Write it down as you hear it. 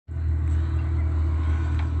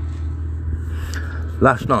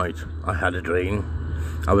Last night I had a dream.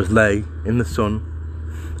 I was lay in the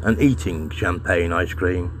sun and eating champagne ice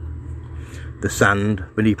cream. The sand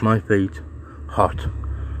beneath my feet, hot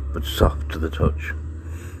but soft to the touch,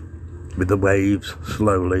 with the waves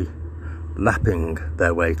slowly lapping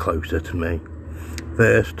their way closer to me,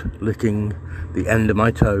 first licking the end of my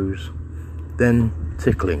toes, then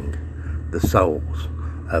tickling the soles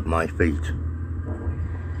of my feet.